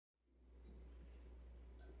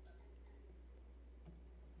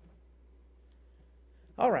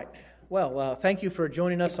All right. Well, thank you for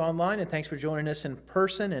joining us online, and thanks for joining us in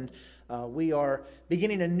person. And we are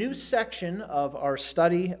beginning a new section of our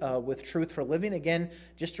study with Truth for Living. Again,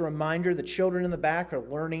 just a reminder, the children in the back are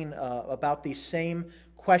learning about these same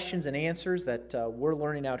questions and answers that we're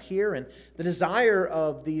learning out here. And the desire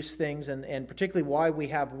of these things, and particularly why we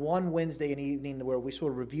have one Wednesday evening where we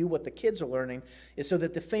sort of review what the kids are learning, is so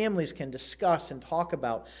that the families can discuss and talk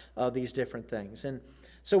about these different things. And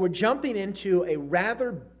so we're jumping into a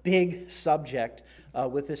rather big subject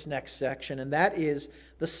with this next section, and that is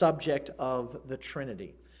the subject of the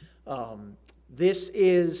Trinity. This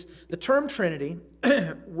is the term Trinity.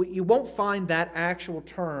 You won't find that actual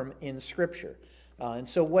term in Scripture. And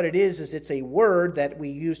so what it is it's a word that we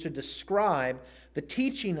use to describe the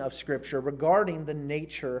teaching of Scripture regarding the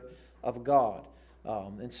nature of God.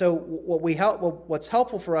 And so what's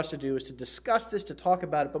helpful for us to do is to discuss this, to talk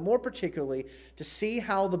about it, but more particularly to see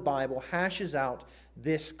how the Bible hashes out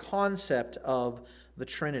this concept of the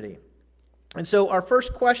Trinity. And so our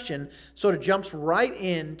first question sort of jumps right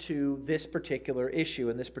into this particular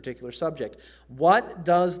issue and this particular subject. What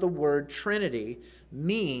does the word Trinity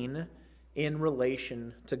mean in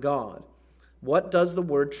relation to God? What does the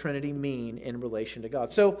word Trinity mean in relation to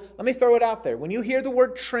God? So let me throw it out there. When you hear the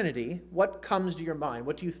word Trinity, what comes to your mind?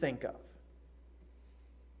 What do you think of?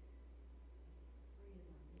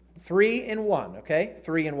 3 in 1, okay?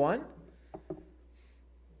 3 in 1.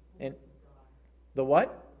 And the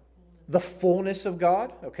what? The fullness of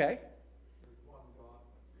God, okay?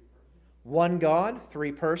 One God,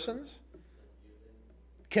 3 persons.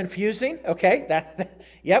 Confusing, okay?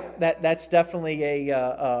 That's definitely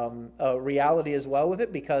a reality as well with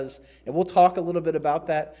it, because, and we'll talk a little bit about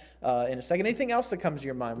that in a second. Anything else that comes to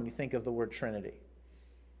your mind when you think of the word Trinity?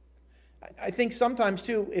 I think sometimes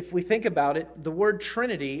too, if we think about it, the word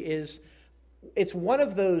Trinity it's one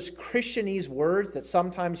of those Christianese words that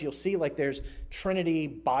sometimes you'll see, like there's Trinity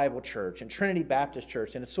Bible Church and Trinity Baptist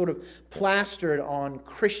Church, and it's sort of plastered on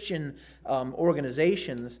Christian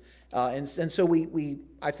organizations. And so we,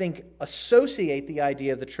 I think, associate the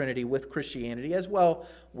idea of the Trinity with Christianity, as well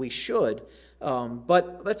we should.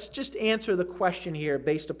 But let's just answer the question here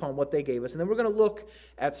based upon what they gave us. And then we're going to look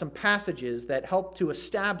at some passages that help to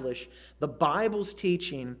establish the Bible's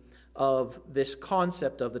teaching of this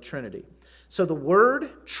concept of the Trinity. So the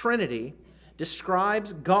word Trinity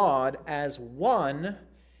describes God as one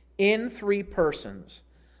in 3 persons.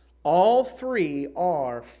 All 3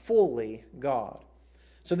 are fully God.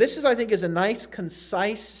 So this I think, is a nice,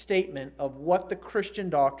 concise statement of what the Christian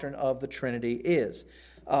doctrine of the Trinity is.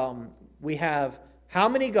 We have how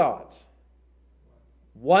many gods?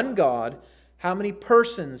 One God. How many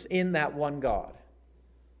persons in that one God?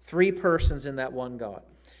 3 persons in that one God.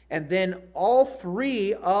 And then all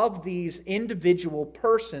 3 of these individual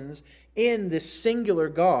persons in this singular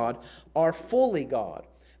God are fully God.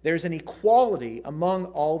 There's an equality among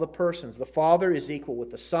all the persons. The Father is equal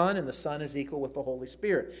with the Son, and the Son is equal with the Holy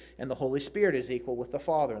Spirit. And the Holy Spirit is equal with the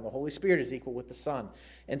Father, and the Holy Spirit is equal with the Son.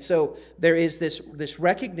 And so there is this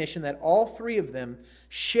recognition that all 3 of them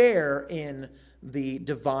share in the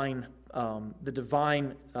divine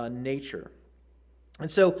nature.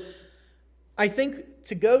 And so I think,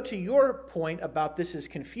 to go to your point about this is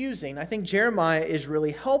confusing, I think Jeremiah is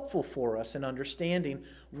really helpful for us in understanding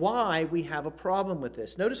why we have a problem with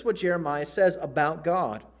this. Notice what Jeremiah says about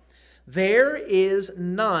God. There is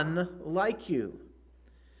none like you.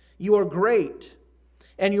 You are great,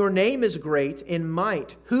 and your name is great in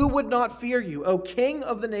might. Who would not fear you, O King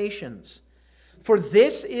of the nations? For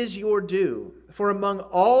this is your due. For among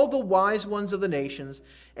all the wise ones of the nations,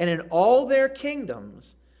 and in all their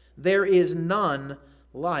kingdoms, there is none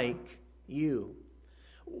like you.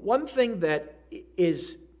 One thing that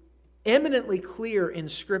is eminently clear in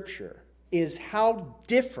Scripture is how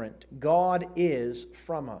different God is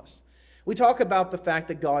from us. We talk about the fact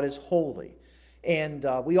that God is holy, and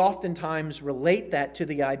we oftentimes relate that to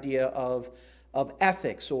the idea of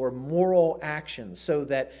ethics or moral actions, so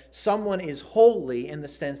that someone is holy in the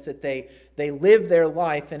sense that they live their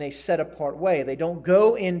life in a set-apart way. They don't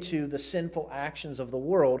go into the sinful actions of the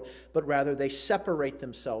world, but rather they separate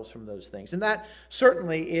themselves from those things. And that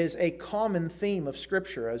certainly is a common theme of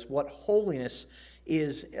Scripture as what holiness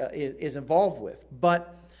is involved with.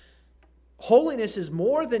 But holiness is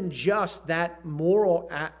more than just that moral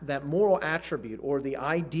attribute or the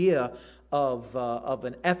idea of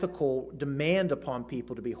an ethical demand upon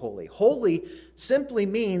people to be holy. Holy simply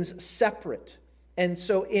means separate. And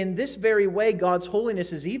so in this very way, God's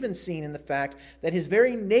holiness is even seen in the fact that His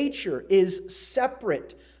very nature is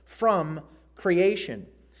separate from creation.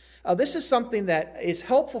 This is something that is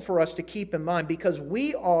helpful for us to keep in mind, because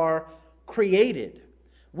we are created.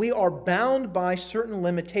 We are bound by certain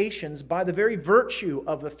limitations by the very virtue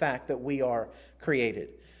of the fact that we are created.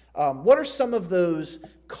 What are some of those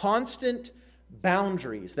constant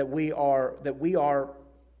boundaries that we are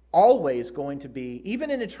always going to be,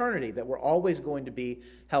 even in eternity, that we're always going to be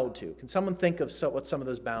held to? Can someone think of what some of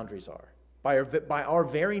those boundaries are by our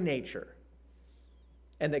very nature,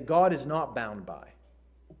 and that God is not bound by?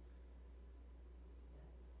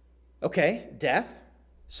 Okay, death.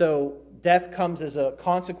 So death comes as a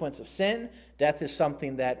consequence of sin. Death is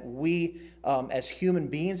something that we as human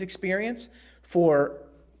beings experience. For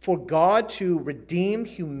God to redeem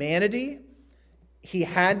humanity, he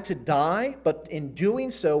had to die, but in doing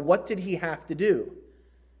so, what did he have to do?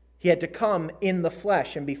 He had to come in the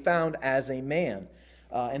flesh and be found as a man.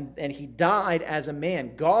 And he died as a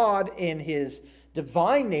man. God, in his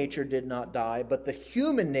divine nature, did not die, but the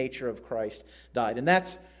human nature of Christ died. And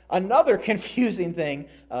that's another confusing thing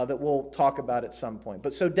that we'll talk about at some point.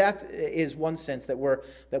 But so death is one sense that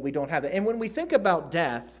we don't have that. And when we think about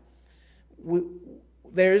death,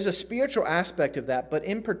 there is a spiritual aspect of that, but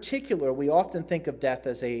in particular, we often think of death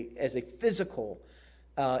as a physical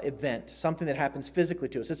event, something that happens physically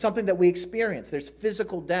to us. It's something that we experience. There's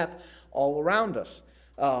physical death all around us.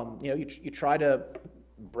 You try to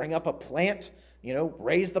bring up a plant,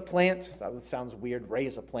 raise the plant. That sounds weird,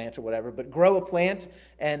 raise a plant or whatever, but grow a plant,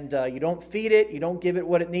 and you don't feed it, you don't give it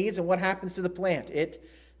what it needs, and what happens to the plant? It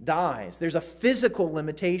dies. There's a physical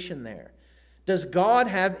limitation there. Does God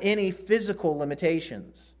have any physical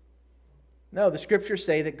limitations? No, the scriptures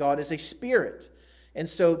say that God is a spirit. And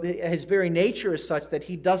so his very nature is such that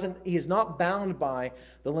he is not bound by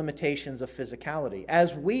the limitations of physicality,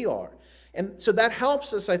 as we are. And so that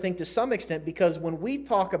helps us, I think, to some extent, because when we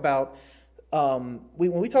talk about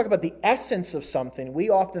the essence of something,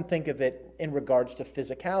 we often think of it in regards to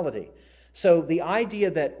physicality. So the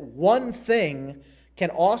idea that one thing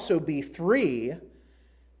can also be three,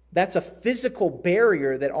 that's a physical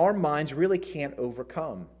barrier that our minds really can't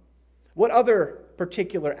overcome. What other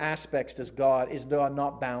particular aspects is God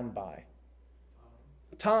not bound by?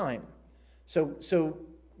 Time. So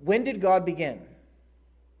when did God begin?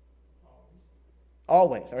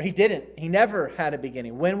 Always. Or he didn't. He never had a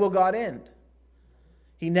beginning. When will God end?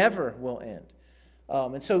 He never will end.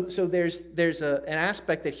 And so there's an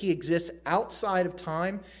aspect that he exists outside of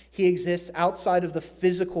time. He exists outside of the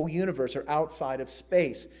physical universe or outside of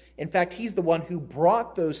space. In fact, he's the one who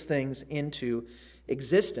brought those things into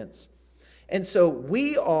existence. And so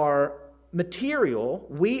we are material.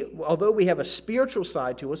 Although we have a spiritual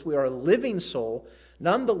side to us, we are a living soul.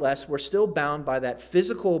 Nonetheless, we're still bound by that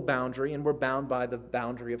physical boundary, and we're bound by the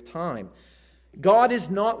boundary of time. God is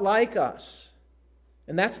not like us.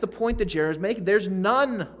 And that's the point that Jeremiah is making. There's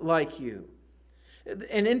none like you.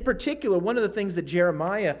 And in particular, one of the things that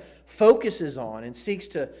Jeremiah focuses on and seeks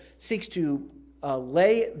to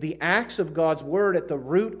lay the axe of God's word at the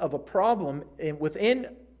root of a problem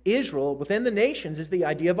within Israel, within the nations, is the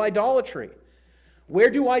idea of idolatry. Where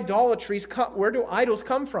do idols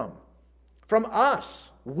come from? From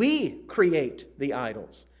us. We create the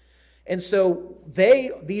idols. And so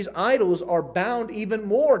these idols are bound even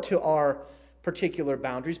more to our particular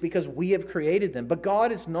boundaries because we have created them. But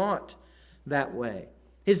God is not that way.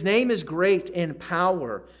 His name is great in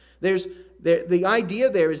power. The idea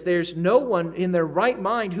there is there's no one in their right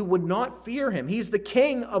mind who would not fear him. He's the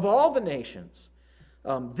king of all the nations.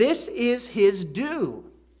 This is his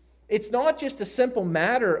due. It's not just a simple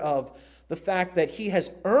matter of the fact that he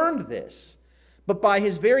has earned this, but by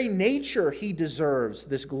his very nature he deserves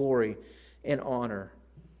this glory and honor.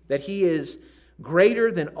 That he is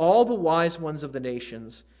greater than all the wise ones of the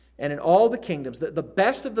nations and in all the kingdoms, the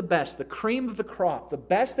best of the best, the cream of the crop, the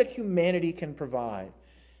best that humanity can provide,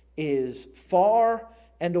 is far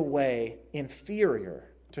and away inferior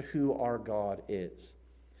to who our God is.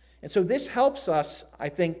 And so this helps us, I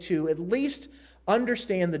think, to at least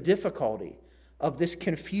understand the difficulty of this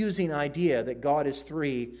confusing idea that God is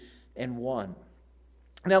three and one.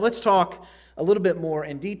 Now let's talk a little bit more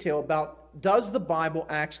in detail about, does the Bible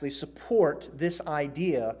actually support this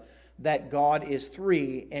idea that God is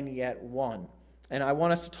three and yet one? And I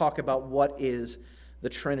want us to talk about what is the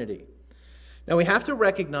Trinity. Now we have to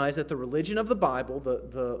recognize that the religion of the Bible,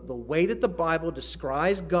 the way that the Bible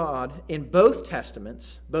describes God in both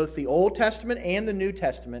Testaments, both the Old Testament and the New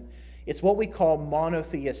Testament, it's what we call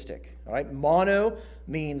monotheistic. All right? Mono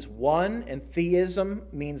means one, and theism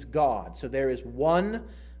means God. So there is one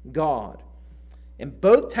God. And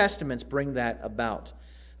both Testaments bring that about.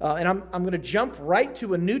 And I'm going to jump right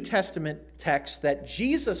to a New Testament text that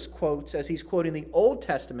Jesus quotes as he's quoting the Old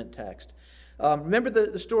Testament text. Remember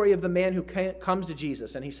the story of the man who comes to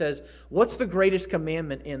Jesus and he says, what's the greatest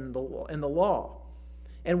commandment in the law?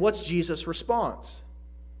 And what's Jesus' response?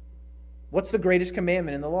 What's the greatest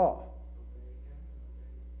commandment in the law?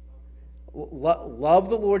 Love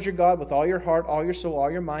the Lord your God with all your heart, all your soul, all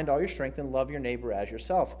your mind, all your strength, and love your neighbor as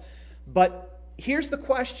yourself. But here's the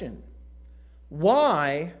question.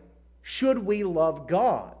 Why should we love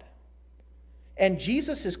God? And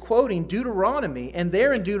Jesus is quoting Deuteronomy, and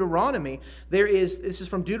there in Deuteronomy, this is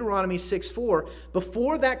from Deuteronomy 6:4,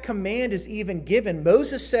 before that command is even given,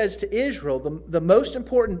 Moses says to Israel, the most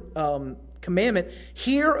important commandment,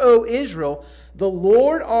 hear, O Israel, the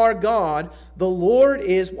Lord our God, the Lord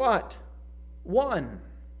is what? One.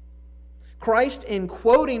 Christ, in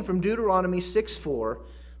quoting from Deuteronomy 6:4,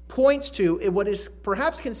 points to what is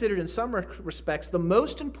perhaps considered in some respects the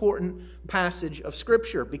most important passage of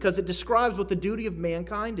Scripture because it describes what the duty of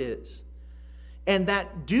mankind is. And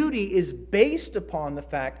that duty is based upon the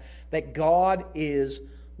fact that God is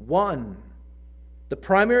one. The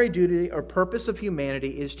primary duty or purpose of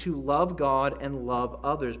humanity is to love God and love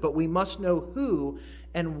others. But we must know who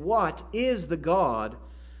and what is the God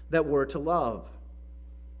that we're to love.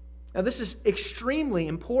 Now, this is extremely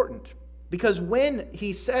important because when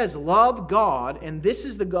he says, love God, and this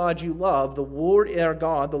is the God you love, the Lord our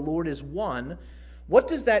God, the Lord is one, what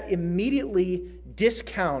does that immediately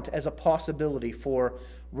discount as a possibility for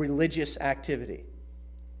religious activity?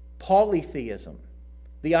 Polytheism,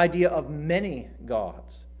 the idea of many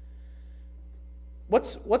gods.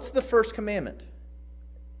 What's the first commandment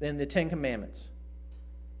in the Ten Commandments?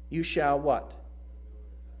 You shall what?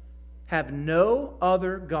 Have no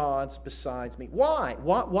other gods besides me. Why?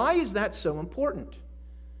 Why is that so important?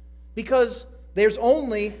 Because there's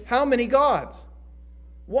only how many gods?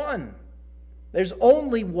 One. There's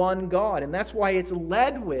only one God, and that's why it's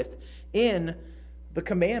led with in the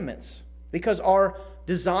commandments. Because our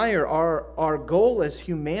desire, our goal as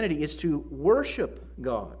humanity is to worship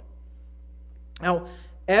God. Now,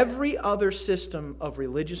 every other system of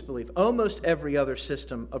religious belief, almost every other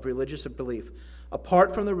system of religious belief,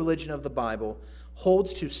 apart from the religion of the Bible,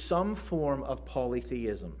 holds to some form of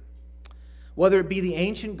polytheism. Whether it be the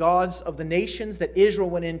ancient gods of the nations that Israel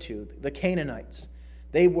went into, the Canaanites,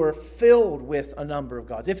 they were filled with a number of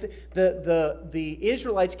gods. If the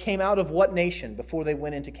Israelites came out of what nation before they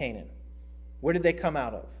went into Canaan? Where did they come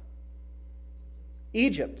out of?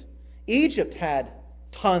 Egypt. Egypt had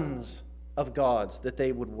tons of gods that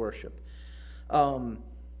they would worship.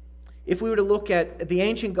 If we were to look at the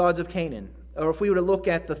ancient gods of Canaan, or if we were to look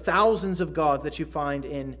at the thousands of gods that you find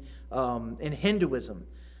in Hinduism,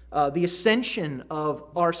 the ascension of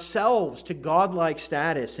ourselves to godlike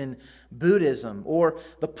status in Buddhism, or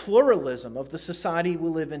the pluralism of the society we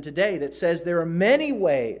live in today that says there are many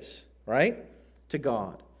ways, right, to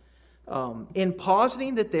God. In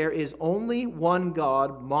positing that there is only one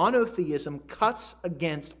God, monotheism cuts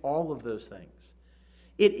against all of those things.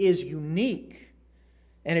 It is unique,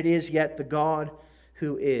 and it is yet the God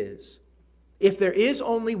who is. If there is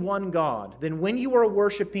only one God, then when you are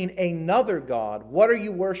worshiping another God, what are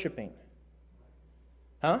you worshiping?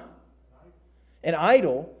 Huh? An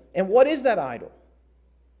idol. And what is that idol?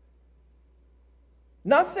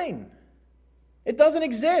 Nothing. It doesn't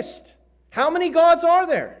exist. How many gods are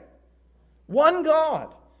there? One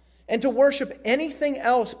God. And to worship anything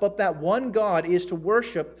else but that one God is to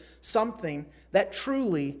worship something that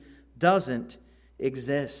truly doesn't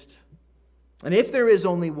exist. And if there is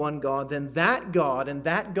only one God, then that God and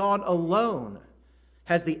that God alone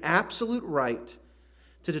has the absolute right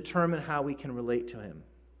to determine how we can relate to Him.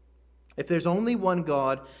 If there's only one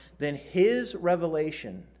God, then His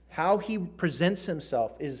revelation, how He presents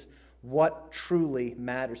Himself, is what truly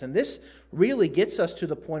matters. And this really gets us to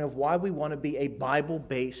the point of why we want to be a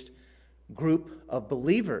Bible-based group of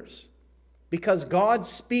believers. Because God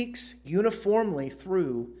speaks uniformly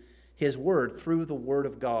through His Word, through the Word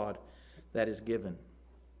of God that is given.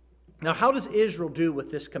 Now, how does Israel do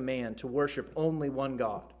with this command to worship only one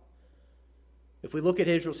God? If we look at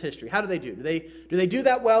Israel's history, how do they do? Do they do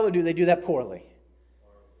that well, or do they do that poorly?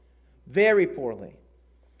 Very poorly.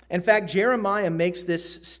 In fact, Jeremiah makes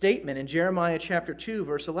this statement in Jeremiah chapter 2,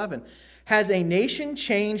 verse 11. Has a nation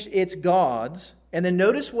changed its gods? And then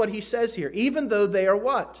notice what he says here. Even though they are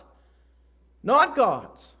what? Not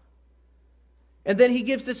gods. And then he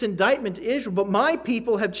gives this indictment to Israel. But my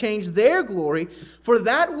people have changed their glory for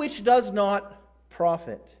that which does not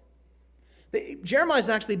profit. Jeremiah is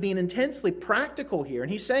actually being intensely practical here.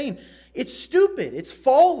 And he's saying it's stupid, it's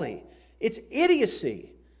folly, it's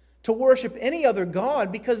idiocy to worship any other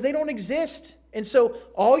God because they don't exist. And so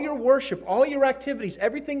all your worship, all your activities,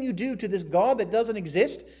 everything you do to this God that doesn't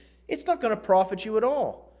exist, It's not going to profit you at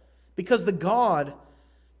all, because the God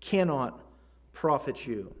cannot profit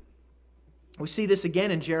you. We see this again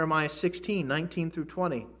in Jeremiah 16, 19 through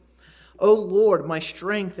 20. O Lord, my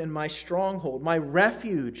strength and my stronghold, my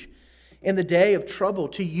refuge in the day of trouble,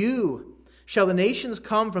 to you shall the nations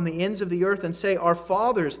come from the ends of the earth and say, our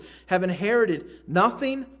fathers have inherited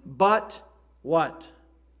nothing but what?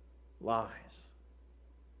 Lies.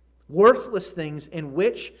 Worthless things in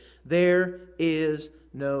which there is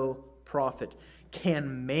no profit.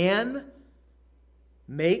 Can man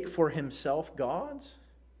make for himself gods?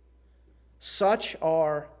 Such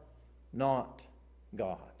are not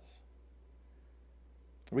gods.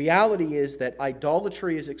 Reality is that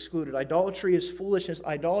idolatry is excluded. Idolatry is foolishness.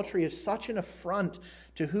 Idolatry is such an affront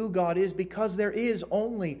to who God is, because there is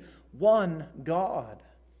only one God.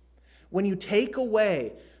 When you take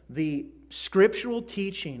away the scriptural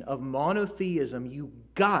teaching of monotheism, you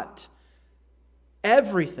gut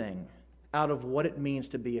everything out of what it means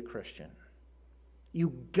to be a Christian.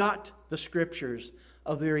 You gut the scriptures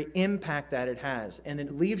of the very impact that it has, and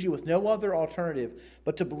it leaves you with no other alternative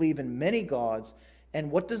but to believe in many gods. And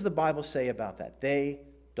what does the Bible say about that? They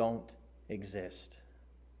don't exist.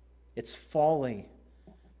 It's folly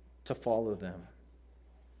to follow them.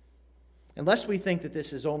 Unless we think that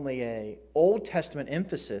this is only an Old Testament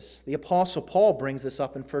emphasis, the Apostle Paul brings this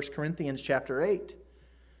up in 1 Corinthians chapter 8.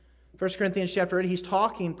 1 Corinthians chapter 8, he's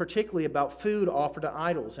talking particularly about food offered to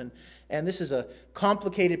idols. And this is a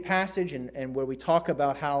complicated passage, and where we talk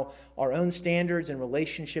about how our own standards in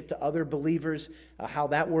relationship to other believers, how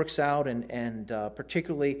that works out, and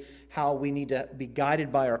particularly how we need to be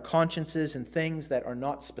guided by our consciences and things that are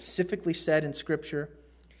not specifically said in Scripture.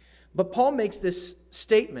 But Paul makes this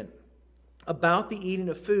statement about the eating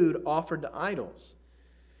of food offered to idols.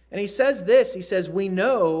 And he says this, he says, we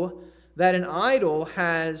know that an idol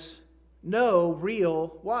has no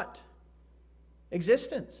real what?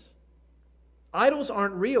 Existence. Idols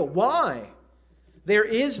aren't real. Why? There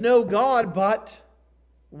is no God but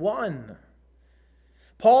one.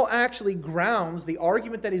 Paul actually grounds the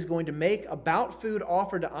argument that he's going to make about food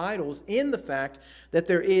offered to idols in the fact that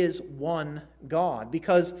there is one God.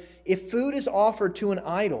 Because if food is offered to an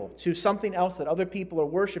idol, to something else that other people are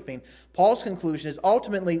worshiping, Paul's conclusion is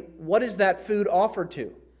ultimately, what is that food offered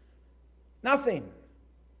to? Nothing.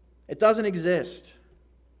 It doesn't exist.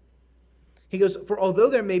 He goes, for although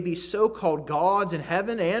there may be so-called gods in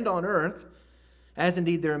heaven and on earth, as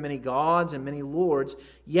indeed there are many gods and many lords,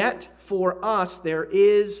 yet for us there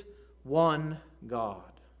is one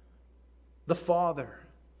God, the Father,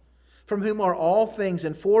 from whom are all things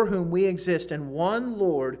and for whom we exist, and one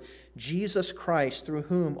Lord, Jesus Christ, through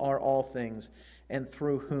whom are all things and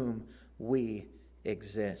through whom we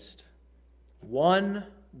exist. One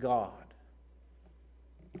God.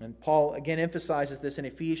 And Paul again emphasizes this in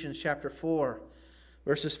Ephesians chapter 4,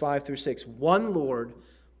 verses 5 through 6. One Lord,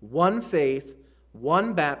 one faith,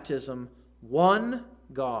 one baptism, one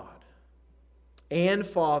God, and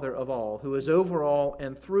Father of all, who is over all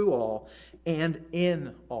and through all and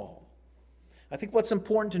in all. I think what's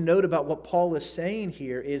important to note about what Paul is saying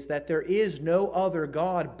here is that there is no other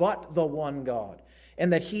God but the one God,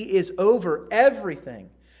 and that He is over everything.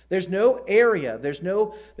 There's no area, there's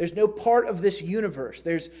no part of this universe,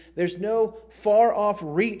 there's no far off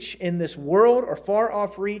reach in this world or far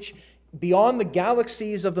off reach beyond the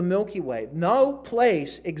galaxies of the Milky Way. No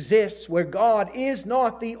place exists where God is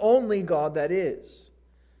not the only God that is.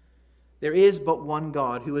 There is but one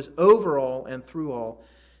God who is over all and through all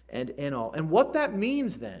and in all. And what that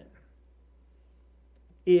means then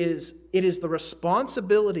is it is the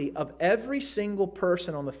responsibility of every single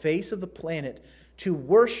person on the face of the planet to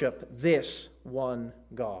worship this one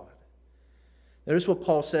God. Notice what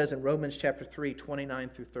Paul says in Romans chapter 3, 29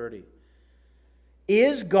 through 30.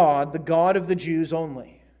 Is God the God of the Jews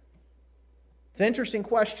only? It's an interesting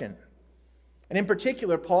question. And in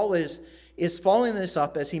particular, Paul is following this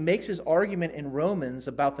up as he makes his argument in Romans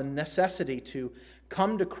about the necessity to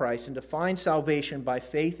come to Christ and to find salvation by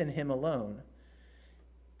faith in Him alone.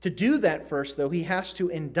 To do that first, though, he has to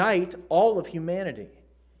indict all of humanity.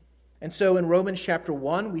 And so in Romans chapter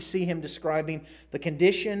 1, we see him describing the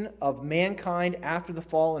condition of mankind after the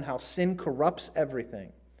fall and how sin corrupts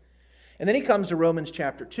everything. And then he comes to Romans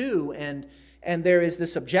chapter 2, and there is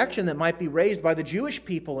this objection that might be raised by the Jewish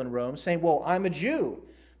people in Rome, saying, well, I'm a Jew.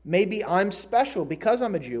 Maybe I'm special because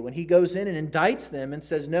I'm a Jew. And he goes in and indicts them and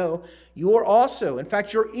says, no, you are also. In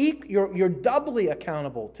fact, you're doubly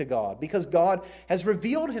accountable to God because God has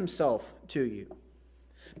revealed Himself to you.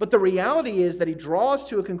 But the reality is that he draws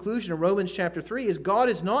to a conclusion in Romans chapter 3 is God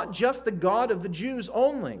is not just the God of the Jews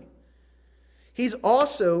only. He's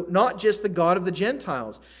also not just the God of the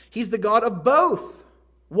Gentiles. He's the God of both.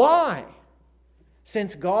 Why?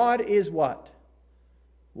 Since God is what?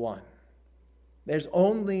 One. There's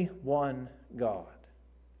only one God.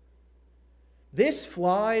 This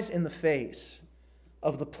flies in the face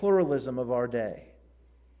of the pluralism of our day.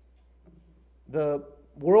 The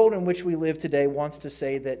world in which we live today wants to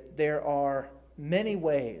say that there are many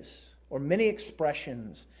ways or many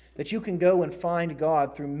expressions that you can go and find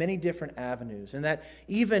God through many different avenues, and that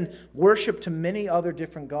even worship to many other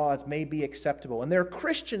different gods may be acceptable. And there are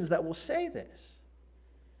Christians that will say this.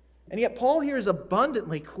 And yet Paul here is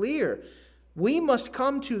abundantly clear. We must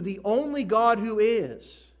come to the only God who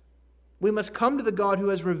is. We must come to the God who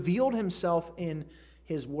has revealed himself in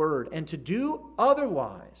his word. And to do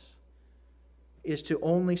otherwise is to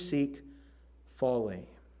only seek folly.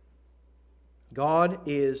 God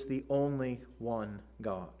is the only one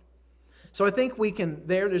God. So I think we can,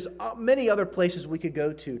 there's many other places we could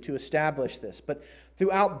go to establish this. But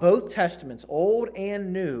throughout both Testaments, Old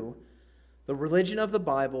and New, the religion of the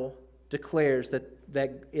Bible declares that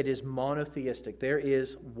it is monotheistic. There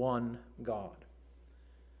is one God.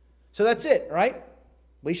 So that's it, right?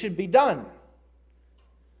 We should be done.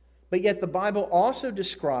 But yet the Bible also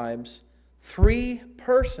describes three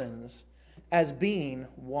persons as being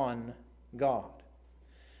one God.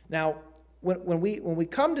 Now, when we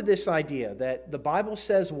come to this idea that the Bible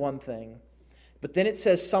says one thing, but then it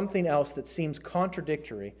says something else that seems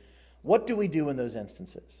contradictory, what do we do in those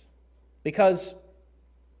instances? Because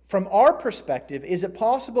from our perspective, is it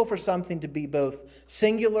possible for something to be both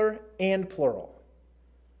singular and plural?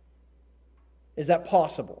 Is that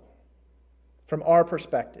possible from our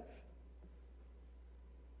perspective?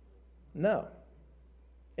 No,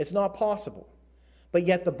 it's not possible. But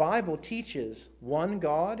yet the Bible teaches one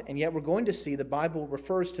God, and yet we're going to see the Bible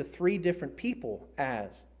refers to three different people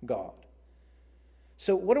as God.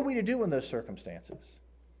 So what are we to do in those circumstances?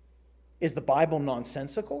 Is the Bible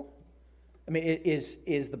nonsensical? I mean,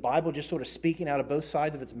 is the Bible just sort of speaking out of both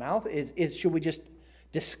sides of its mouth? Should we just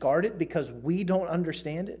discard it because we don't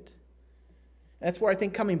understand it? That's where I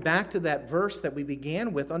think coming back to that verse that we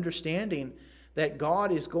began with, understanding that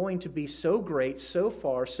God is going to be so great, so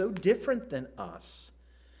far, so different than us,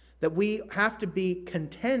 that we have to be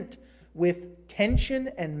content with tension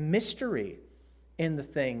and mystery in the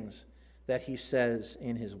things that he says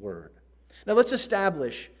in his word. Now let's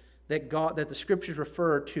establish that the scriptures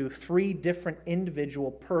refer to three different individual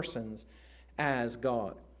persons as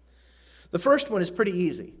God. The first one is pretty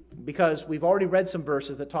easy because we've already read some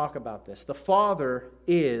verses that talk about this. The Father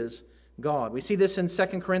is God. We see this in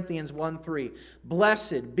 2 Corinthians 1:3.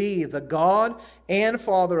 Blessed be the God and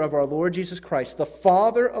Father of our Lord Jesus Christ, the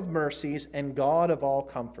Father of mercies and God of all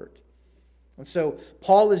comfort. And so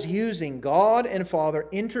Paul is using God and Father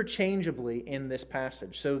interchangeably in this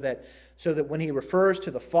passage so that when he refers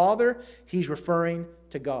to the Father, he's referring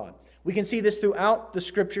to God. We can see this throughout the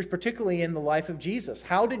scriptures, particularly in the life of Jesus.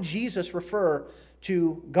 How did Jesus refer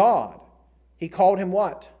to God? He called him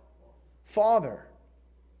what? Father.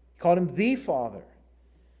 He called him the Father.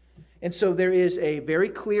 And so there is a very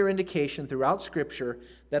clear indication throughout Scripture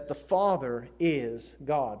that the Father is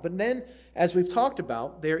God. But then, as we've talked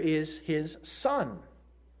about, there is his Son.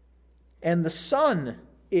 And the Son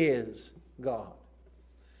is God.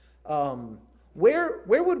 Where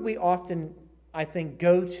would we often, I think,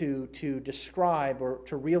 go to describe or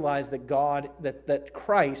to realize that that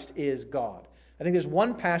Christ is God? I think there's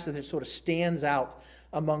one passage that sort of stands out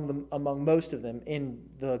among most of them in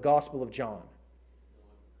the Gospel of John.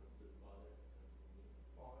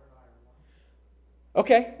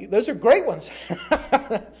 Okay, those are great ones.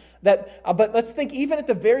 But let's think even at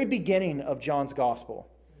the very beginning of John's Gospel.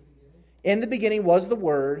 In the beginning was the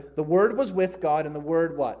Word was with God, and the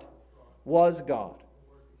Word what? Was God.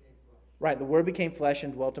 Right, the Word became flesh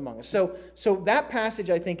and dwelt among us. So that passage,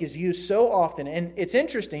 I think, is used so often, and it's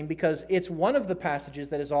interesting because it's one of the passages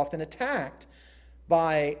that is often attacked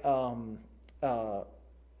by, I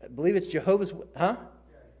believe it's Jehovah's, huh?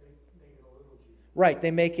 Right,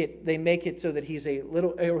 they make it so that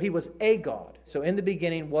he was a God. So in the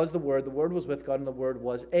beginning was the Word was with God, and the Word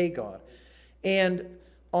was a God. And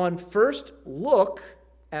on first look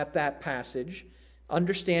at that passage,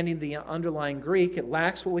 understanding the underlying Greek, it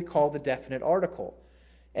lacks what we call the definite article.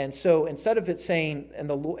 And so instead of it saying, and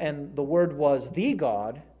the Word was the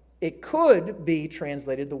God, it could be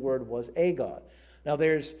translated, the Word was a God. Now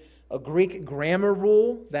there's a Greek grammar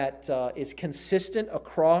rule that is consistent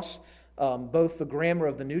across both the grammar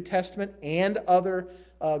of the New Testament and other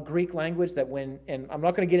Greek language and I'm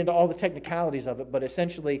not going to get into all the technicalities of it, but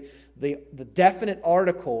essentially the definite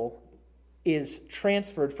article is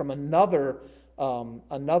transferred from another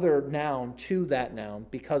another noun to that noun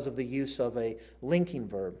because of the use of a linking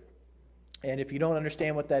verb. And if you don't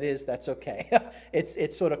understand what that is, that's okay.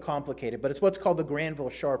 It's sort of complicated, but it's what's called the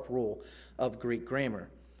Granville-Sharp rule of Greek grammar.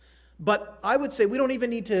 But I would say I don't even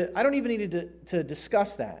need to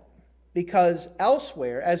discuss that, because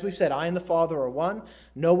elsewhere, as we've said, I and the Father are one.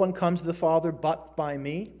 No one comes to the Father but by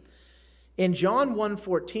me. In John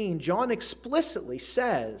 1:14, John explicitly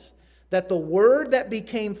says that the Word that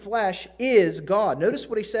became flesh is God. Notice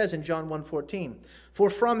what he says in John 1:14. For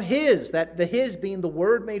from his, that the his being the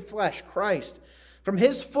Word made flesh, Christ, from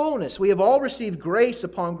his fullness we have all received grace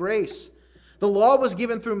upon grace. The law was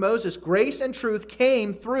given through Moses. Grace and truth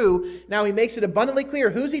came through. Now he makes it abundantly clear.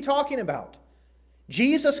 Who's he talking about?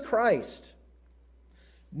 Jesus Christ.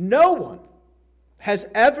 No one has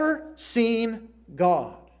ever seen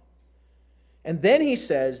God. And then he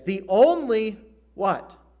says, the only,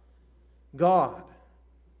 what? God,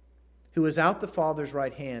 who is at the Father's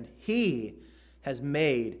right hand, he has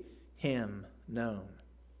made him known.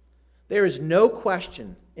 There is no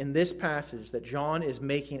question in this passage that John is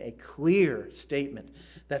making a clear statement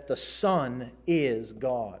that the Son is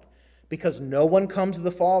God, because no one comes to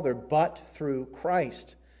the Father but through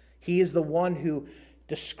Christ. He is the one who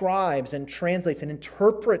describes and translates and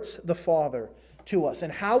interprets the Father to us.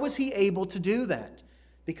 And how was he able to do that?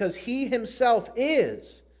 Because he himself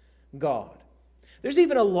is God. There's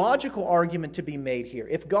even a logical argument to be made here.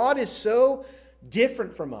 If God is so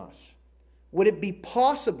different from us, would it be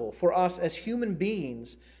possible for us as human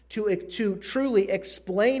beings to truly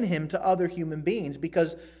explain him to other human beings?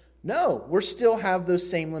 Because no, we still have those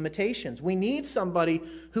same limitations. We need somebody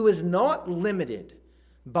who is not limited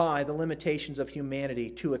by the limitations of humanity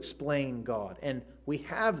to explain God. And we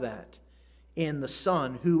have that in the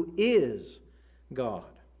Son, who is God.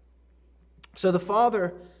 So the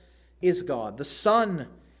Father is God. The Son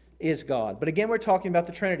is God. But again, we're talking about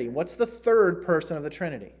the Trinity. What's the third person of the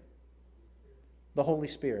Trinity? The Holy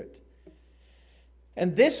Spirit.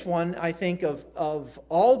 And this one, I think, of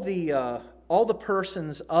all the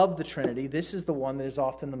persons of the Trinity, this is the one that is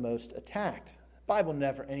often the most attacked. The Bible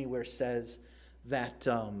never anywhere says that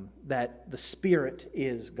the Spirit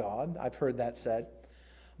is God. I've heard that said.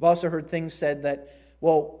 I've also heard things said that,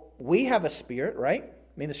 well, we have a spirit, right?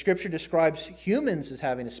 I mean, the Scripture describes humans as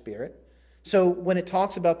having a spirit. So when it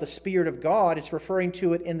talks about the Spirit of God, it's referring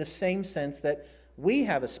to it in the same sense that we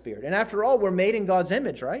have a spirit. And after all, we're made in God's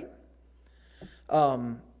image, right?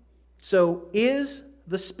 So is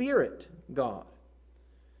the Spirit God?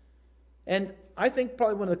 And I think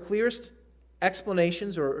probably one of the clearest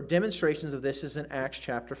explanations or demonstrations of this is in Acts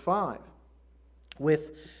chapter 5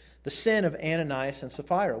 with the sin of Ananias and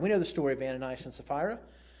Sapphira. We know the story of Ananias and Sapphira.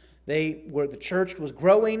 The church was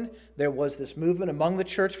growing. There was this movement among the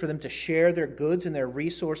church for them to share their goods and their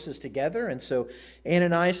resources together. And so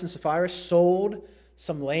Ananias and Sapphira sold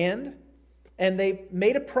some land, and they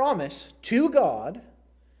made a promise to God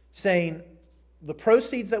saying, the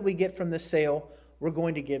proceeds that we get from this sale, we're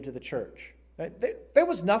going to give to the church. There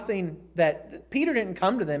was nothing that Peter didn't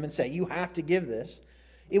come to them and say, you have to give this.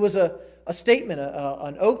 It was a statement,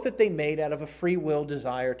 an oath that they made out of a free will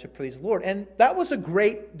desire to please the Lord. And that was a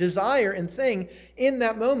great desire and thing in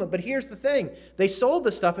that moment. But here's the thing. They sold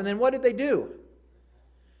the stuff, and then what did they do?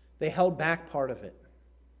 They held back part of it.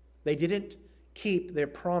 They didn't keep their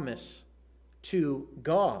promise to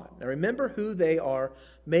God. Now remember who they are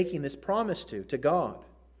making this promise to God.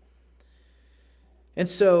 And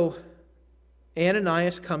so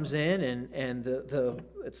Ananias comes in, and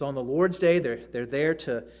it's on the Lord's Day. They're there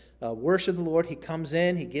to worship the Lord. He comes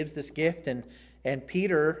in, he gives this gift, and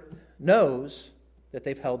Peter knows that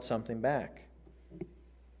they've held something back.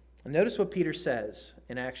 And notice what Peter says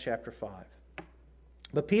in Acts chapter 5.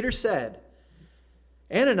 But Peter said,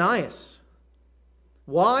 Ananias,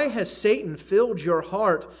 why has Satan filled your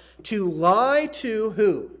heart to lie to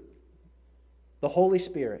who? The Holy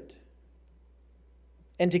Spirit.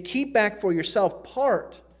 And to keep back for yourself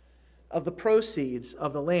part of the proceeds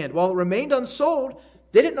of the land. While it remained unsold,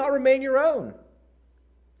 did it not remain your own?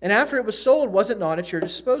 And after it was sold, was it not at your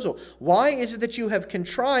disposal? Why is it that you have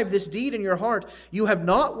contrived this deed in your heart? You have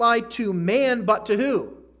not lied to man, but to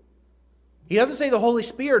who? He doesn't say the Holy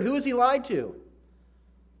Spirit. Who has he lied to?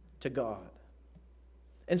 To God.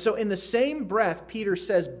 And so in the same breath, Peter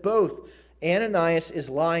says both Ananias is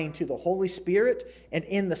lying to the Holy Spirit, and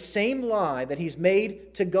in the same lie that he's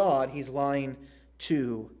made to God, he's lying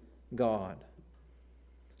to God.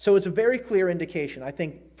 So it's a very clear indication, I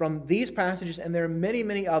think, from these passages, and there are many,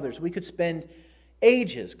 many others. We could spend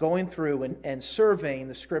ages going through and surveying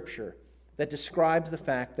the Scripture that describes the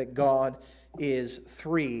fact that God is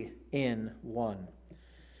three in one.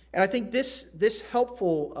 And I think this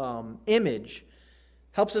helpful image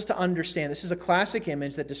helps us to understand. This is a classic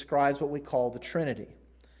image that describes what we call the Trinity.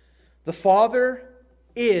 The Father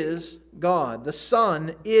is God. The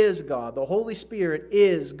Son is God. The Holy Spirit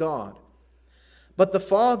is God. But the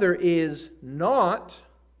Father is not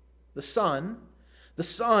the Son. The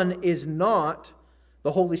Son is not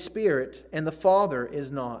the Holy Spirit. And the Father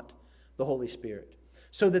is not the Holy Spirit.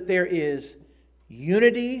 So that there is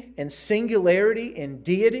unity and singularity in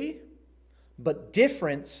deity, but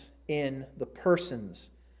difference in the persons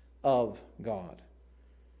of God.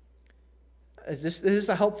 Is this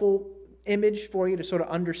a helpful image for you to sort of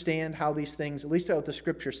understand how these things, at least what the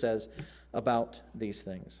Scripture says about these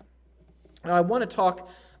things? Now, I want to talk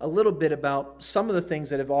a little bit about some of the things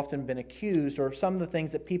that have often been accused, or some of the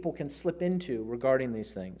things that people can slip into regarding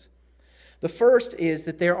these things. The first is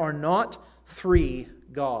that there are not three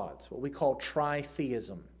gods, what we call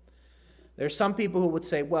tritheism. There are some people who would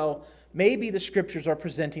say, well, maybe the Scriptures are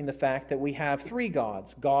presenting the fact that we have three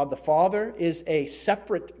gods. God the Father is a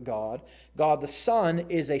separate God. God the Son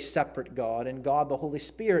is a separate God. And God the Holy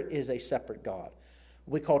Spirit is a separate God.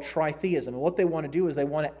 We call tritheism. And what they want to do is they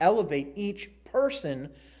want to elevate each person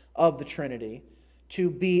of the Trinity to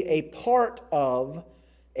be a part of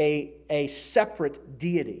a separate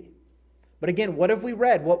deity. But again, what have we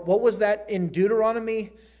read? What was that in Deuteronomy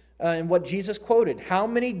and what Jesus quoted? How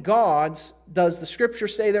many gods does the Scripture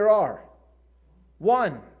say there are?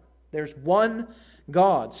 One. There's one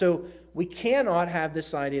God. So we cannot have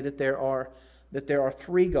this idea that there are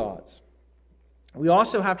three gods. We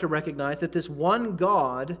also have to recognize that this one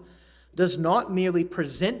God does not merely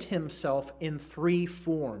present himself in three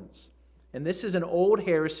forms. And this is an old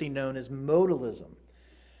heresy known as modalism.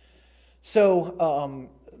 So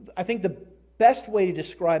I think the best way to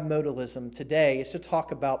describe modalism today is to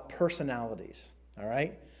talk about personalities. All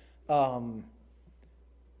right?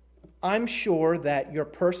 I'm sure that your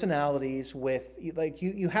personalities with, like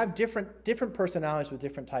you have different personalities with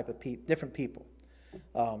different people.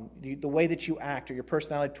 The way that you act, or your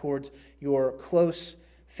personality towards your close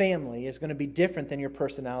family, is going to be different than your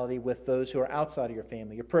personality with those who are outside of your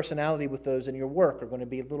family. Your personality with those in your work are going to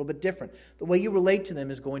be a little bit different. The way you relate to them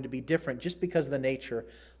is going to be different just because of the nature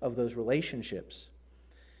of those relationships.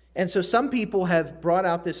 And so some people have brought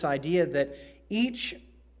out this idea that each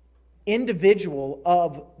individual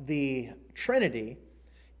of the Trinity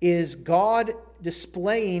is God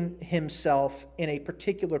displaying himself in a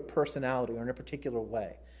particular personality or in a particular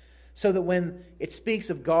way. So that when it speaks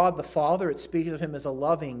of God the Father, it speaks of him as a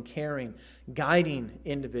loving, caring, guiding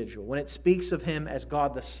individual. When it speaks of him as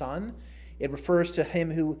God the Son, it refers to him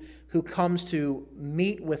who comes to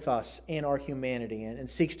meet with us in our humanity and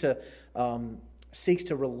seeks to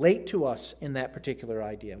relate to us in that particular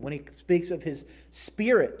idea. When he speaks of his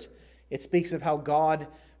Spirit, it speaks of how God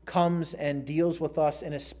comes and deals with us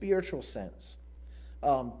in a spiritual sense.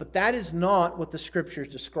 But that is not what the Scriptures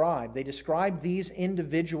describe. They describe these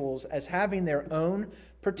individuals as having their own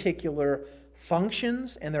particular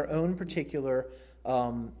functions and their own particular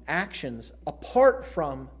actions apart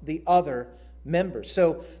from the other members.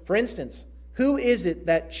 So, for instance, who is it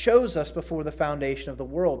that chose us before the foundation of the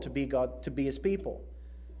world to be God, to be his people?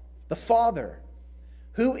 The Father.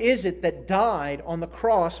 Who is it that died on the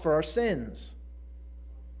cross for our sins?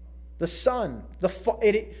 The Son.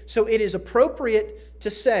 So it is appropriate to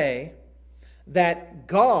say that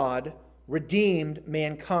God redeemed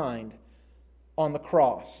mankind on the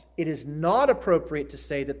cross. It is not appropriate to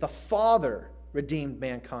say that the Father redeemed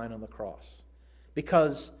mankind on the cross,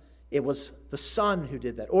 because it was the Son who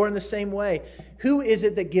did that. Or in the same way, who is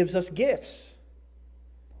it that gives us gifts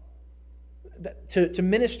to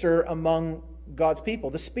minister among God's people?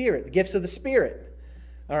 The Spirit, the gifts of the Spirit.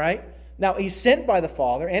 All right? Now, he's sent by the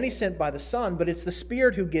Father and he's sent by the Son, but it's the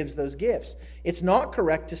Spirit who gives those gifts. It's not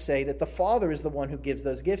correct to say that the Father is the one who gives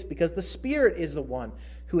those gifts, because the Spirit is the one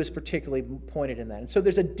who is particularly pointed in that. And so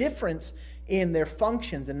there's a difference in their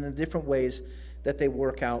functions and in the different ways that they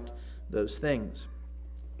work out those things.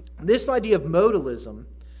 This idea of modalism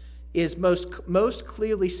is most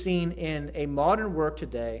clearly seen in a modern work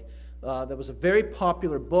today that was a very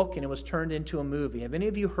popular book, and it was turned into a movie. Have any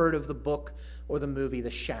of you heard of the book or the movie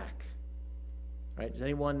The Shack? Right? Does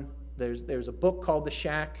anyone? There's a book called The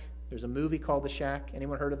Shack. There's a movie called The Shack.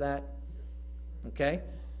 Anyone heard of that? Okay.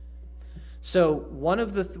 So one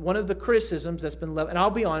of the criticisms that's been, and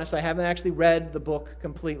I'll be honest, I haven't actually read the book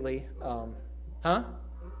completely. Yeah,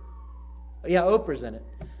 Oprah's in it.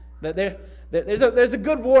 There's a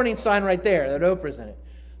good warning sign right there that Oprah's in it.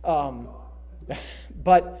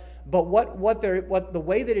 But But what the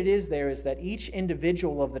way that it is there is that each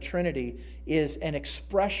individual of the Trinity is an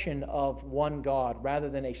expression of one God rather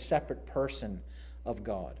than a separate person of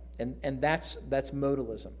God. And that's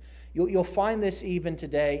modalism. You'll find this even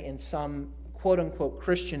today in some quote-unquote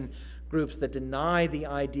Christian groups that deny the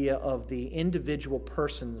idea of the individual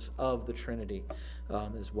persons of the Trinity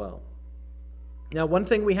as well. Now, one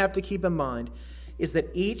thing we have to keep in mind is that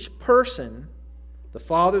each person, the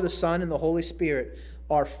Father, the Son, and the Holy Spirit,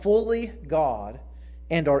 are fully God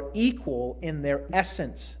and are equal in their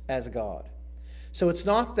essence as God. So it's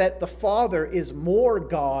not that the Father is more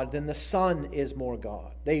God than the Son is more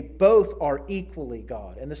God. They both are equally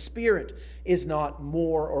God. And the Spirit is not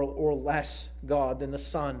more or less God than the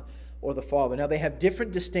Son or the Father. Now, they have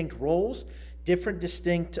different distinct roles, different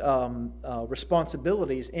distinct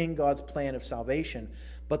responsibilities in God's plan of salvation,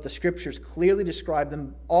 but the Scriptures clearly describe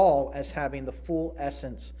them all as having the full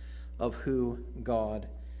essence of who God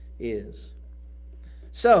is.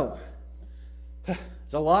 So, there's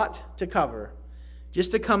a lot to cover.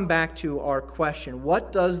 Just to come back to our question,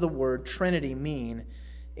 what does the word Trinity mean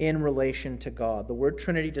in relation to God? The word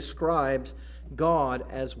Trinity describes God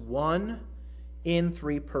as one in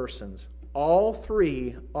three persons. All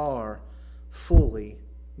three are fully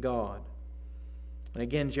God. And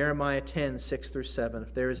again, Jeremiah 10, 6 through 7.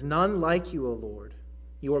 If there is none like you, O Lord,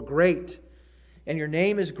 you are great, and your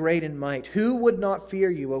name is great in might. Who would not fear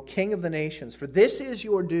you, O King of the nations? For this is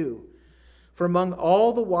your due. For among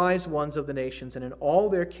all the wise ones of the nations and in all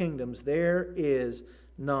their kingdoms, there is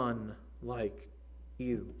none like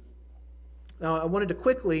you. Now, I wanted to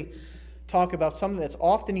quickly talk about something that's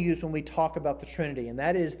often used when we talk about the Trinity, and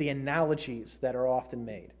that is the analogies that are often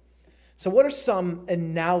made. So what are some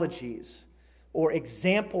analogies or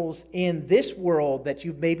examples in this world that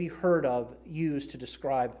you've maybe heard of used to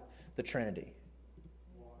describe the Trinity?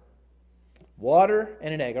 Water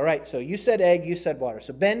and an egg. All right, so you said egg, you said water.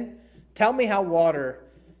 So Ben, tell me how water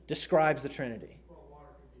describes the Trinity. Well,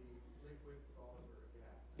 water can be liquid, solid, or a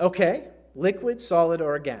gas. Okay, liquid, solid,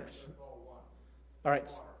 or a gas. It's all one. All right.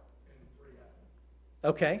 Water in three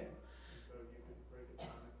essence. Okay. And so you could break it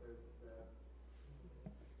down as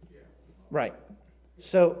yeah. Right.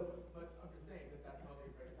 So, But I'm just saying that's how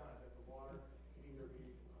they break it down. That the water can either be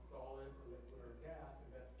a solid, a liquid, or a gas,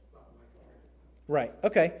 and that's something like a Trinity. right.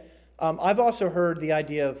 Okay. I've also heard the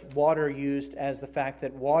idea of water used as the fact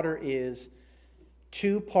that water is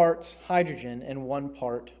 2 parts hydrogen and 1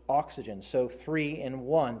 part oxygen. So 3 in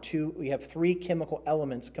 1. We have 3 chemical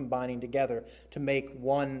elements combining together to make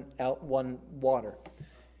one water.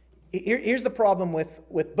 Here's the problem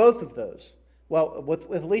with both of those. Well,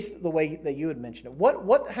 with at least the way that you had mentioned it.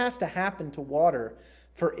 What has to happen to water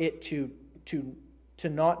for it to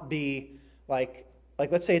not be like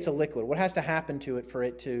let's say it's a liquid. What has to happen to it for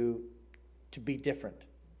it to be different?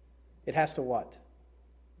 It has to what?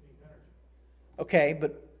 Okay,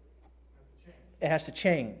 but it has to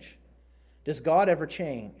change. Does God ever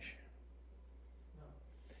change? No.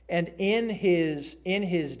 And in his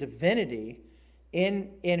divinity,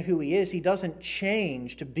 in who he is, he doesn't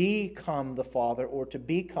change to become the Father or to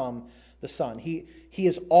become the Son. He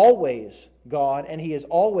is always God, and he is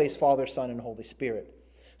always Father, Son, and Holy Spirit.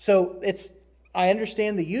 So I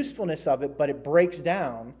understand the usefulness of it, but it breaks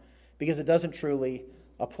down because it doesn't truly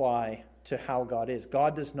apply to how God is.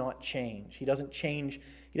 God does not change. He doesn't change.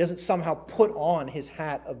 He doesn't somehow put on his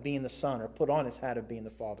hat of being the Son or put on his hat of being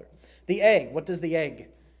the Father. The egg, what does the egg?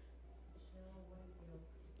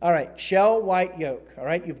 All right, shell, white, yolk. All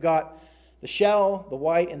right, you've got the shell, the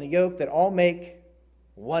white, and the yolk that all make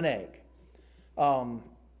one egg.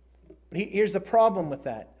 Here's the problem with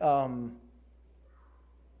that.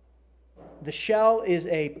 The shell is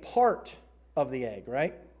a part of the egg,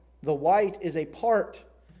 right? The white is a part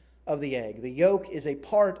of the egg. The yolk is a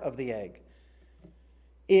part of the egg.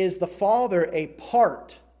 Is the Father a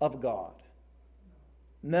part of God?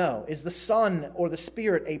 No. Is the Son or the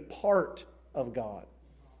Spirit a part of God?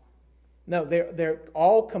 No, they're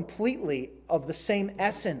all completely of the same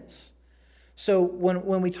essence. So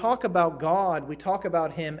when we talk about God, we talk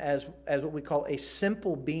about him as what we call a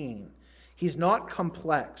simple being. He's not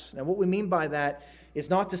complex. Now, what we mean by that is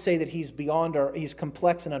not to say that he's he's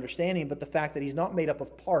complex in understanding, but the fact that he's not made up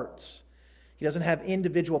of parts. He doesn't have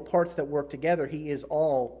individual parts that work together. He is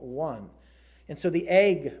all one. And so the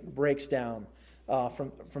egg breaks down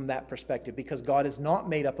from that perspective, because God is not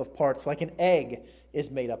made up of parts like an egg is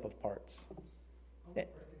made up of parts.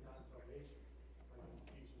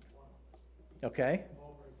 Okay.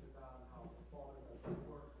 Paul breaks it down how the Father does his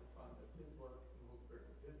work, the Son does his work, and the Holy Spirit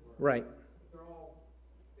does his work. Right.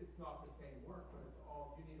 But it's not the same work, but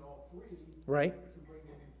you need all three right. to bring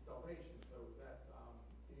them into salvation. So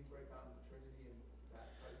can you break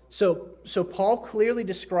So Paul clearly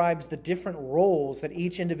describes the different roles that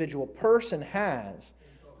each individual person has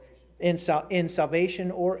in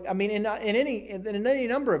salvation, or I mean in any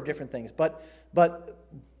number of different things. But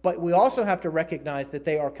we also have to recognize that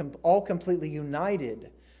they are all completely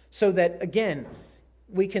united, so that again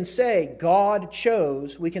we can say God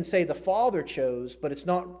chose, we can say the Father chose, but it's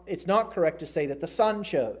not correct to say that the Son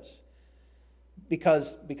chose.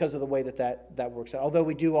 Because of the way that works out. Although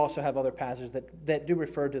we do also have other passages that do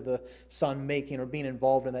refer to the Son making or being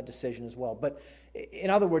involved in that decision as well. But in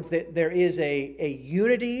other words, there is a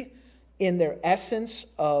unity in their essence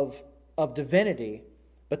of divinity,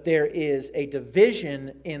 but there is a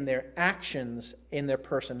division in their actions, in their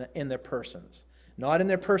persons. Not in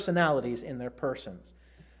their personalities, in their persons.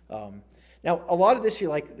 Now, a lot of this,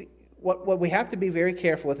 what we have to be very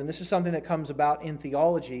careful with, and this is something that comes about in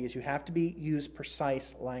theology, is you have to use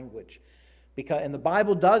precise language. And the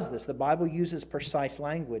Bible does this. The Bible uses precise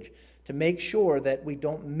language to make sure that we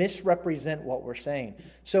don't misrepresent what we're saying.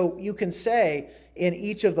 So you can say in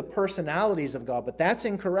each of the personalities of God, but that's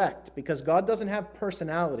incorrect, because God doesn't have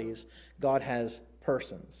personalities. God has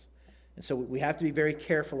persons. And so we have to be very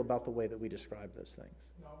careful about the way that we describe those things.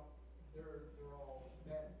 No, they're all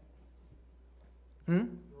men.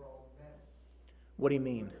 Hmm? What do you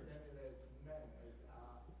mean? It's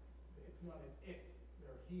not an it,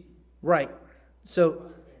 they're he's. Right. So. Other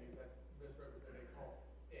thing is that misrepresent, they call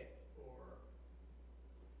it,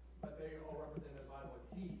 but they all represent the Bible as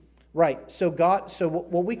he. Right. So God. So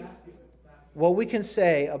what we can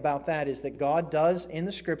say about that is that God does in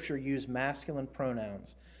the Scripture use masculine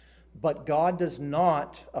pronouns, but God does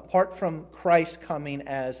not, apart from Christ coming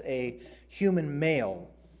as a human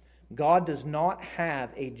male, God does not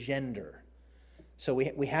have a gender. So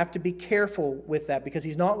we have to be careful with that, because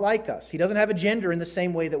he's not like us. He doesn't have a gender in the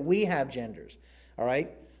same way that we have genders. All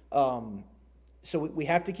right? So we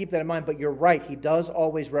have to keep that in mind. But you're right. He does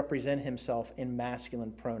always represent himself in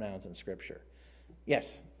masculine pronouns in Scripture.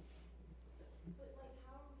 Yes? But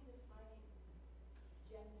how are we defining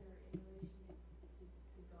gender in relation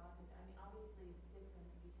to God? I mean, obviously it's different.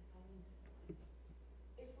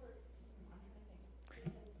 If we're, I'm trying to think.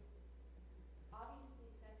 Because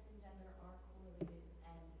obviously sex and gender are correlated,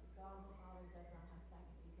 and God the Father does not have sex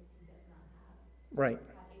because he does not have Right.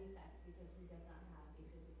 asex because he does not have a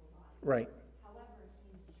physical body. Right. However,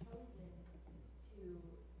 he's chosen to,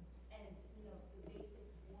 and the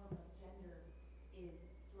basic form of gender is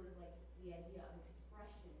sort of like the idea of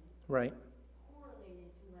expression Right.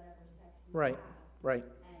 correlated to whatever sex you Right. have. Right.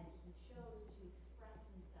 And he chose to express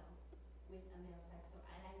himself with a male sex. So,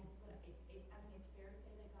 and I mean, it's fair to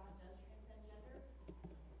say that God does transcend gender,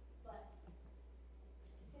 but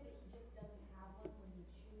to say that he just doesn't have one when he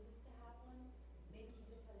chooses to have one, maybe he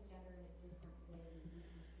just has gender in a different way than we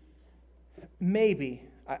can see gender. Maybe.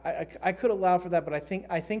 I could allow for that, but I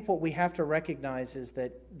think what we have to recognize is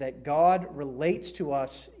that God relates to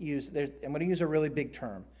us. I'm going to use a really big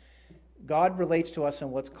term. God relates to us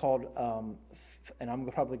in what's called, and I'm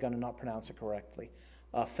probably going to not pronounce it correctly,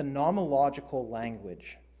 phenomenological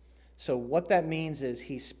language. So what that means is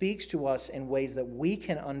he speaks to us in ways that we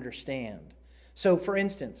can understand. So, for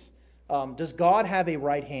instance, does God have a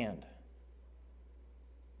right hand?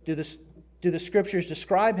 Do the Scriptures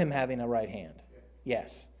describe him having a right hand?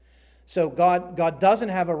 Yes. So God doesn't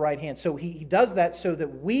have a right hand. So he does that so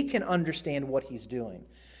that we can understand what he's doing.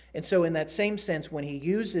 And so in that same sense, when he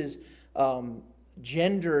uses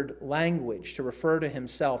gendered language to refer to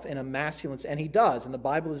himself in a masculine, and he does, and the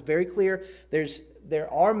Bible is very clear,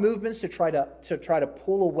 there are movements to try to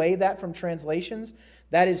pull away that from translations.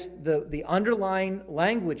 That is the underlying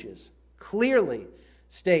languages clearly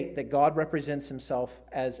state that God represents himself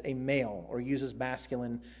as a male, or uses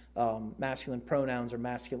masculine pronouns, or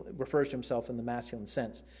refers to himself in the masculine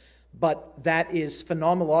sense. But that is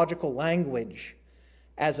phenomenological language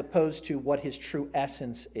as opposed to what his true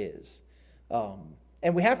essence is.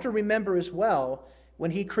 And we have to remember as well,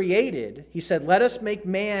 when he created, he said, "Let us make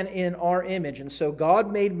man in our image." And so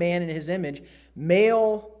God made man in his image,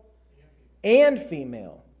 male and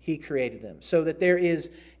female. He created them, so that there is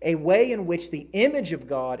a way in which the image of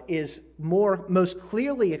God is most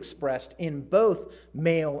clearly expressed in both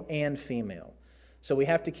male and female. So we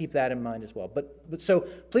have to keep that in mind as well. But so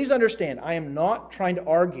please understand, I am not trying to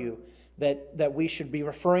argue that we should be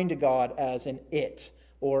referring to God as an it,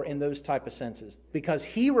 or in those type of senses, because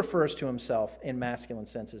he refers to himself in masculine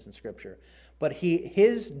senses in Scripture. But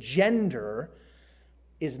his gender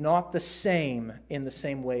is not the same in the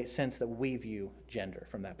same sense that we view gender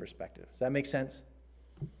from that perspective. Does that make sense?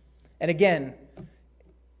 And again,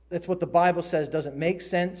 that's what the Bible says doesn't make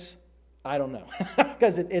sense. I don't know,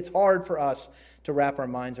 because it's hard for us to wrap our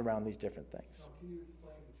minds around these different things. Now, can you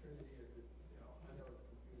explain the Trinity as it, I know it's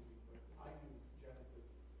confusing, but I use Genesis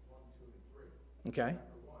 1, 2, and 3. Okay.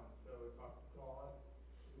 Chapter 1. So it talks God,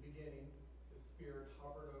 in the beginning, the Spirit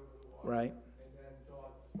hovered over the water. Right. And then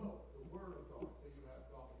God spoke, the Word of God. So you have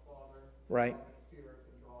God the Father, Right. God the Spirit,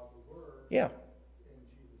 and God the Word. Yeah. In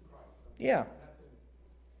Jesus Christ. Yeah. And that's in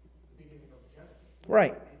the beginning of Genesis.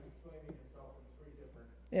 Right. He's explaining himself in 3 different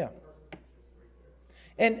Yeah. personages right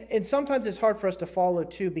there. And sometimes it's hard for us to follow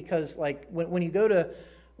too, because like when you go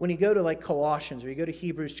to like Colossians, or you go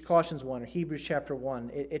to Colossians 1 or Hebrews chapter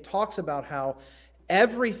 1, it talks about how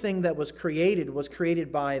everything that was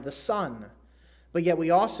created by the Son. But yet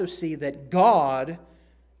we also see that God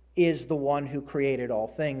is the one who created all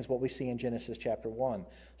things, what we see in Genesis chapter 1.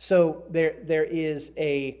 So there is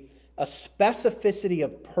a specificity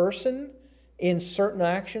of person in certain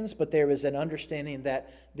actions, but there is an understanding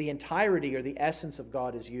that the entirety or the essence of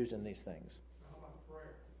God is used in these things. How about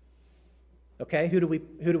prayer? Okay, who do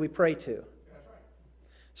we pray to? That's right.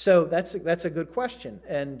 So that's a good question,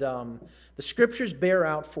 and the Scriptures bear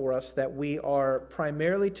out for us that we are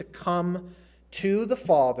primarily to come to the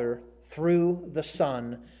Father through the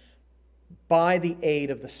Son by the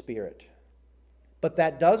aid of the Spirit. But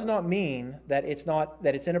that does not mean that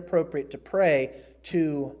it's inappropriate to pray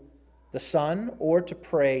to the Son or to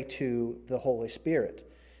pray to the Holy Spirit.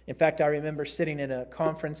 In fact, I remember sitting in a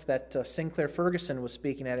conference that Sinclair Ferguson was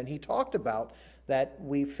speaking at, and he talked about that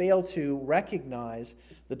we fail to recognize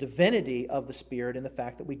the divinity of the Spirit and the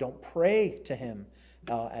fact that we don't pray to Him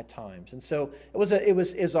at times. And so it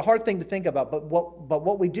was a hard thing to think about. But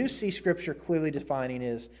what we do see Scripture clearly defining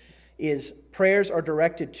is prayers are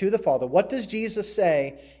directed to the Father. What does Jesus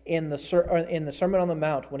say in the Sermon on the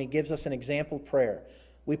Mount when He gives us an example prayer?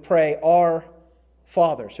 We pray, Our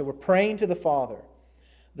Father. So we're praying to the Father.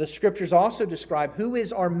 The Scriptures also describe who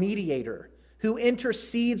is our mediator, who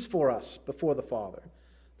intercedes for us before the Father.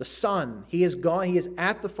 The Son. He is gone. He is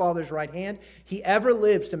at the Father's right hand. He ever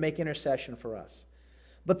lives to make intercession for us.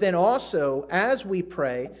 But then also, as we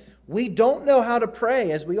pray, we don't know how to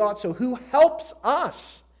pray as we ought. So who helps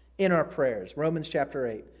us in our prayers? Romans chapter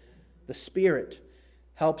 8. The Spirit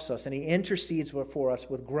helps us, and He intercedes for us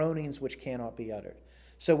with groanings which cannot be uttered.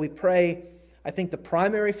 So we pray, I think the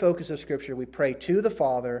primary focus of Scripture, we pray to the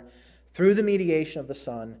Father through the mediation of the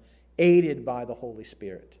Son, aided by the Holy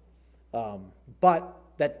Spirit. But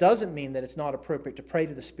that doesn't mean that it's not appropriate to pray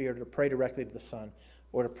to the Spirit or to pray directly to the Son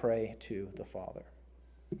or to pray to the Father.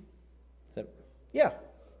 So, yeah.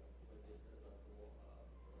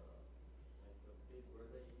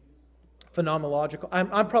 Phenomenological.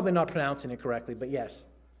 I'm probably not pronouncing it correctly, but yes.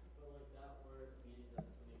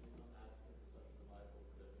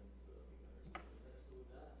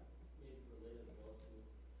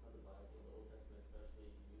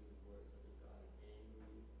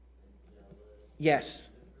 Yes.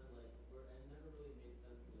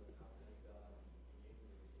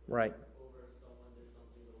 Right.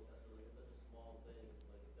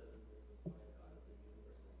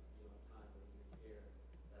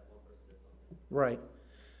 Right.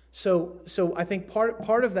 So I think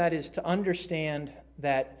part of that is to understand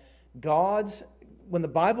that when the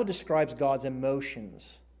Bible describes God's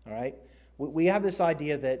emotions, all right, we have this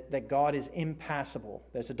idea that God is impassible.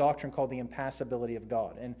 There's a doctrine called the impassibility of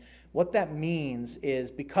God. And what that means is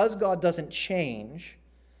because God doesn't change,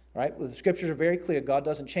 right? Well, the Scriptures are very clear, God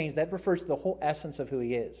doesn't change. That refers to the whole essence of who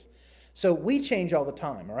He is. So we change all the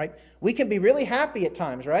time, all right? We can be really happy at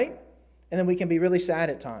times, right? And then we can be really sad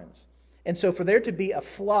at times. And so for there to be a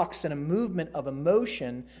flux and a movement of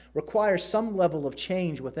emotion requires some level of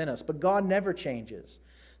change within us. But God never changes.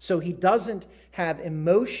 So He doesn't have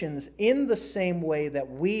emotions in the same way that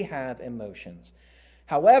we have emotions.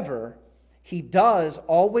 However, He does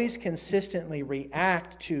always consistently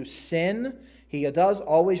react to sin. He does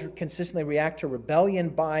always consistently react to rebellion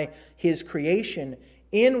by His creation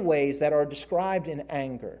in ways that are described in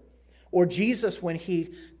anger. Or Jesus, when He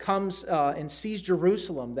comes and sees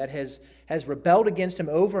Jerusalem that has rebelled against Him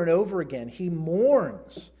over and over again, He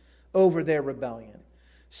mourns over their rebellion.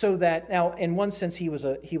 So that now, in one sense, he was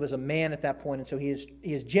a man at that point, and so he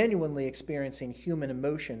is genuinely experiencing human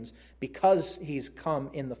emotions because He's come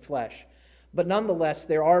in the flesh. But nonetheless,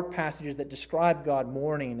 there are passages that describe God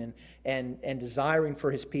mourning and desiring for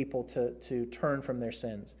His people to turn from their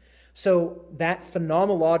sins. So that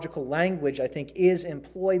phenomenological language, I think, is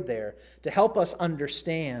employed there to help us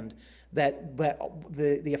understand that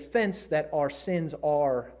the offense that our sins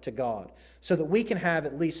are to God, so that we can have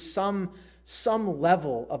at least some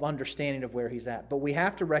level of understanding of where He's at. But we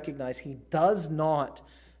have to recognize He does not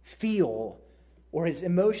feel or his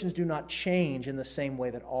emotions do not change in the same way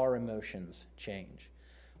that our emotions change.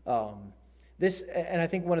 And I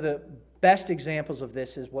think one of the best examples of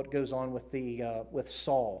this is what goes on with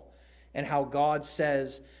Saul, and how God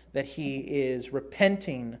says that he is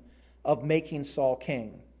repenting of making Saul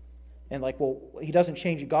king. And like, well, he doesn't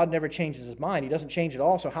change. God never changes his mind. He doesn't change at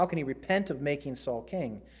all. So how can he repent of making Saul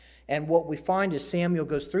king? And what we find is Samuel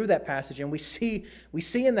goes through that passage, and we see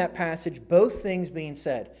in that passage both things being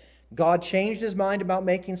said. God changed his mind about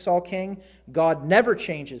making Saul king. God never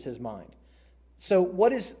changes his mind. So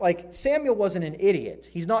Samuel wasn't an idiot.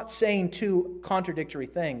 He's not saying two contradictory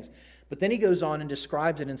things. But then he goes on and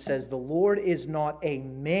describes it and says, the Lord is not a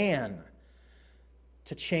man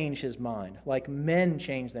to change his mind, like men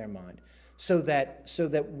change their mind. So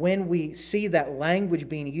that when we see that language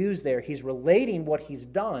being used there, he's relating what he's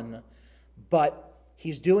done, but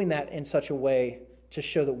he's doing that in such a way to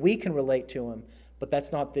show that we can relate to him, but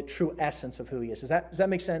that's not the true essence of who he is. Does that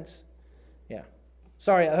make sense? Yeah.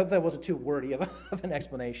 Sorry, I hope that wasn't too wordy of an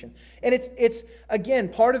explanation. And it's again,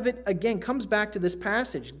 part of it, again, comes back to this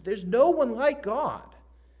passage. There's no one like God.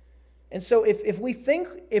 And so if we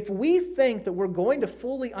think that we're going to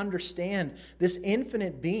fully understand this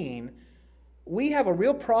infinite being, we have a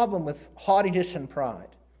real problem with haughtiness and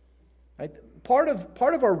pride. Right? Part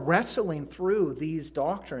of our wrestling through these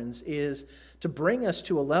doctrines is to bring us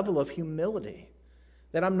to a level of humility,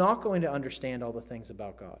 that I'm not going to understand all the things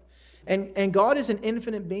about God. And God is an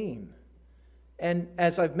infinite being. And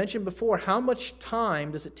as I've mentioned before, how much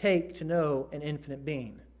time does it take to know an infinite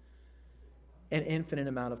being? An infinite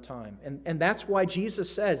amount of time. And that's why Jesus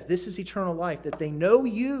says, this is eternal life, that they know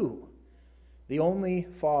you, the only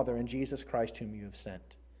Father, and Jesus Christ whom you have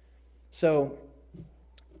sent. So,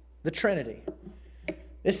 the Trinity.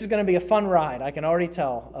 This is going to be a fun ride, I can already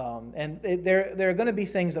tell. And there are going to be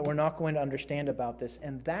things that we're not going to understand about this,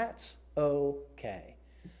 and that's okay.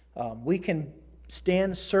 We can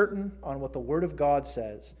stand certain on what the Word of God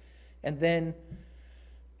says. And then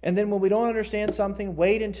when we don't understand something,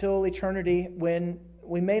 wait until eternity when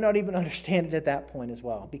we may not even understand it at that point as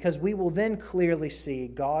well. Because we will then clearly see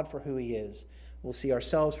God for who he is. We'll see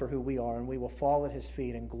ourselves for who we are, and we will fall at his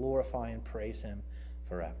feet and glorify and praise him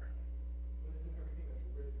forever.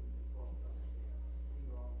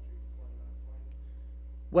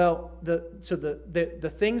 Well,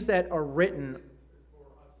 the things that are written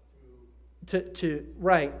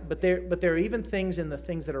right, but there are even things in the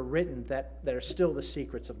things that are written that are still the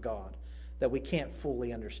secrets of God that we can't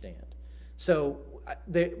fully understand. So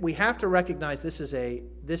we have to recognize this is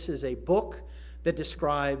a book that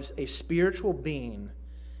describes a spiritual being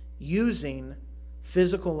using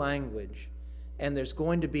physical language, and there's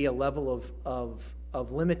going to be a level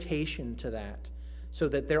of limitation to that, so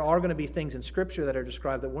that there are going to be things in Scripture that are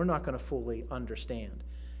described that we're not going to fully understand.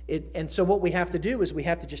 And so what we have to do is we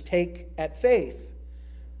have to just take at faith,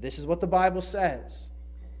 this is what the Bible says.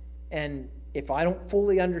 And if I don't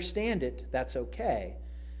fully understand it, that's okay.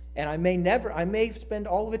 And I may spend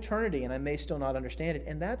all of eternity and I may still not understand it,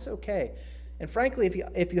 and that's okay. And frankly,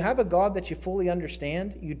 if you have a God that you fully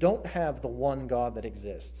understand, you don't have the one God that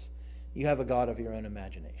exists. You have a God of your own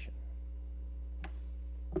imagination.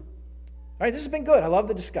 All right, this has been good. I love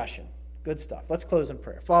the discussion. Good stuff. Let's close in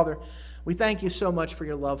prayer. Father, we thank you so much for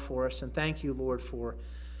your love for us, and thank you, Lord, for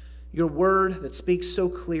your word that speaks so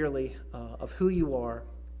clearly of who you are.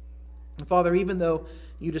 And Father, even though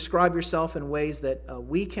you describe yourself in ways that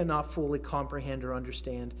we cannot fully comprehend or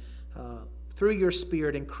understand, through your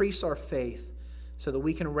Spirit, increase our faith so that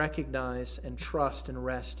we can recognize and trust and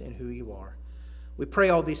rest in who you are. We pray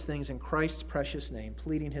all these things in Christ's precious name,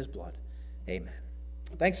 pleading his blood. Amen.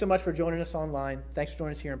 Thanks so much for joining us online. Thanks for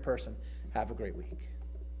joining us here in person. Have a great week.